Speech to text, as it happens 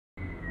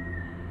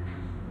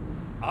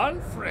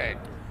Alfred.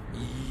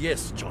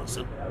 Yes,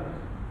 Johnson.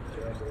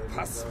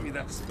 Pass me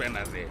that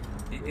spanner there.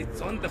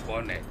 It's on the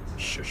bonnet.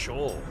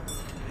 Sure.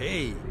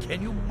 Hey,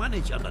 can you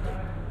manage under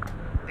there?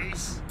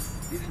 Ish,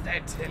 didn't I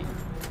tell you?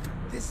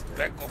 This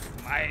bag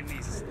of mine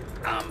is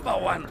number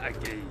one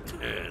again.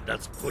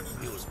 That's good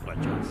news,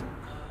 Brother Johnson.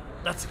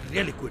 That's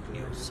really good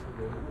news.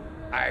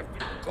 I've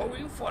been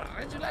going for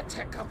regular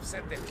checkups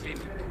at the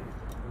clinic.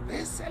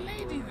 There's a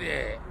lady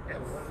there, a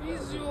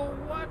physio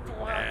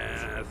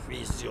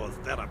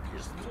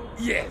Physiotherapist.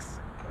 Yes.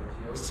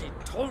 She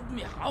told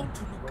me how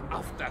to look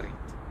after it.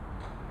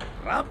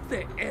 Rub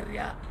the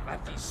area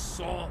that is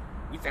sore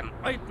with an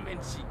ointment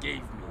she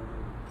gave me,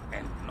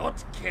 and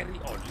not carry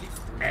or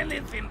lift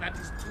anything that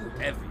is too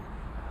heavy.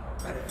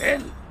 But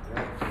then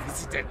I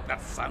visited that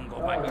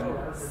Sangoma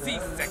in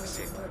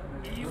C-section.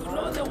 You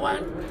know the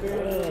one?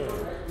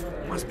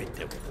 Oh, must be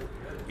terrible.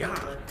 Yeah,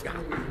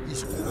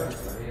 it's good.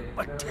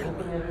 But tell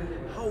me,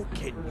 how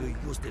can you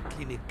use the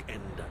clinic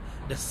and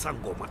the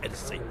Sangoma at the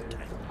same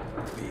time?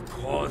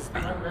 Because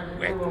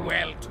they work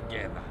well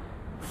together.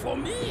 For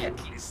me,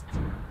 at least.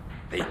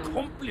 They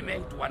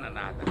complement one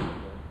another.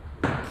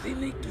 The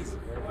clinic is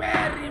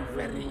very,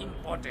 very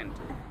important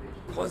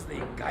because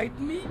they guide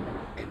me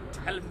and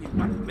tell me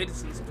what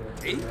medicines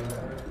to take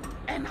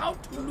and how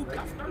to look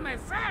after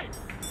myself.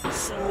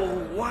 So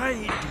why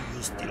do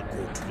you still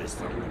go to the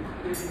Sangoma?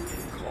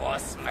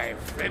 Because my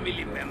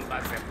family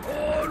members have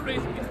always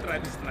been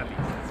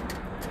traditionalists.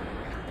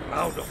 We are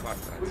proud of our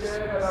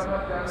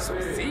traditions.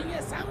 So seeing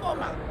a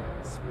Sangoma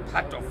is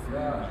part of who we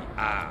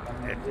are.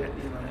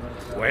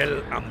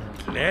 Well, I'm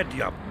glad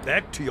you are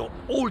back to your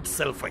old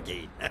self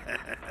again.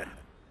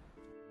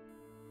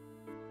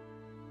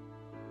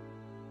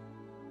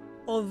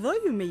 Although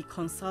you may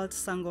consult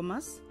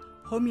Sangomas,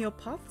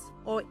 homeopaths,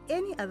 or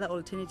any other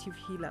alternative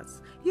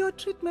healers, your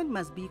treatment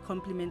must be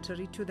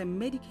complementary to the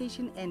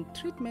medication and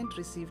treatment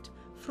received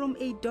from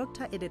a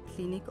doctor at a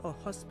clinic or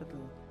hospital.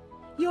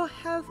 Your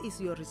health is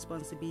your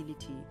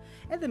responsibility.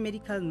 At the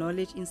Medical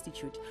Knowledge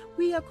Institute,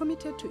 we are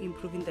committed to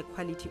improving the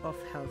quality of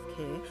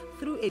healthcare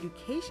through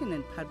education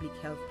and public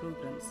health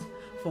programs.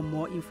 For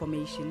more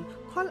information,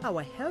 call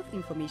our Health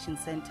Information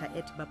Center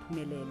at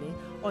Baphumelele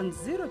on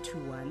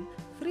 021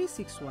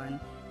 361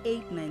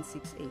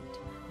 8968.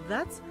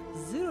 That's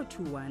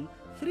 021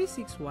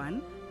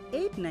 361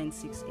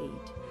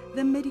 8968.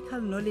 The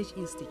Medical Knowledge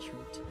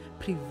Institute.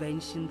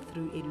 Prevention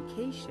through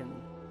education.